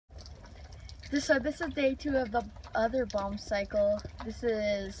So this is day 2 of the other bomb cycle. This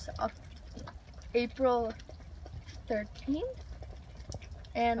is April 13th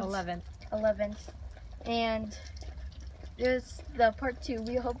and 11th, and there's the part 2.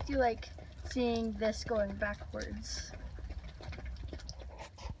 We hope you like seeing this going backwards.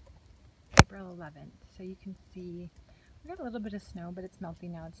 April 11th. So you can see we got a little bit of snow, but it's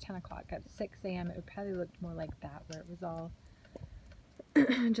melting now. It's 10 o'clock. At 6 a.m. it would probably look more like that, where it was all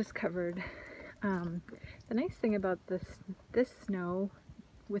just covered. The nice thing about this snow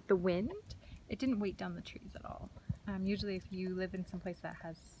with the wind, it didn't weight down the trees at all. Usually if you live in some place that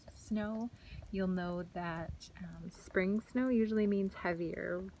has snow, you'll know that spring snow usually means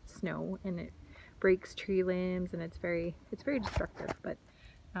heavier snow, and it breaks tree limbs, and it's very destructive. But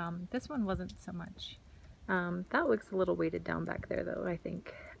this one wasn't so much. That looks a little weighted down back there though, I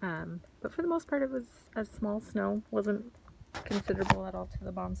think. But for the most part it was a small snow, wasn't considerable at all to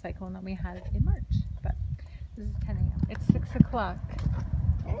the bomb cyclone that we had in March. But this is 10 a.m. It's 6 o'clock.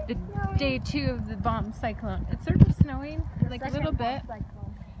 The day 2 of the bomb cyclone. It's sort of snowing, like a little bit,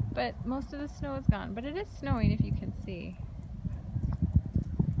 but most of the snow is gone. But it is snowing, if you can see.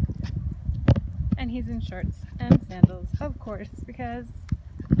 And he's in shorts and sandals, of course, because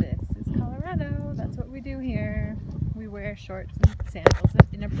this is Colorado. That's what we do here. We wear shorts and sandals at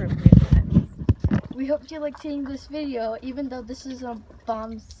inappropriate times. We hope you like seeing this video, even though this is a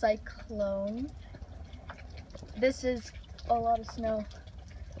bomb cyclone. This is a lot of snow.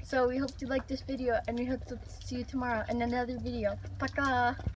 So we hope you like this video, and we hope to see you tomorrow in another video. Paka!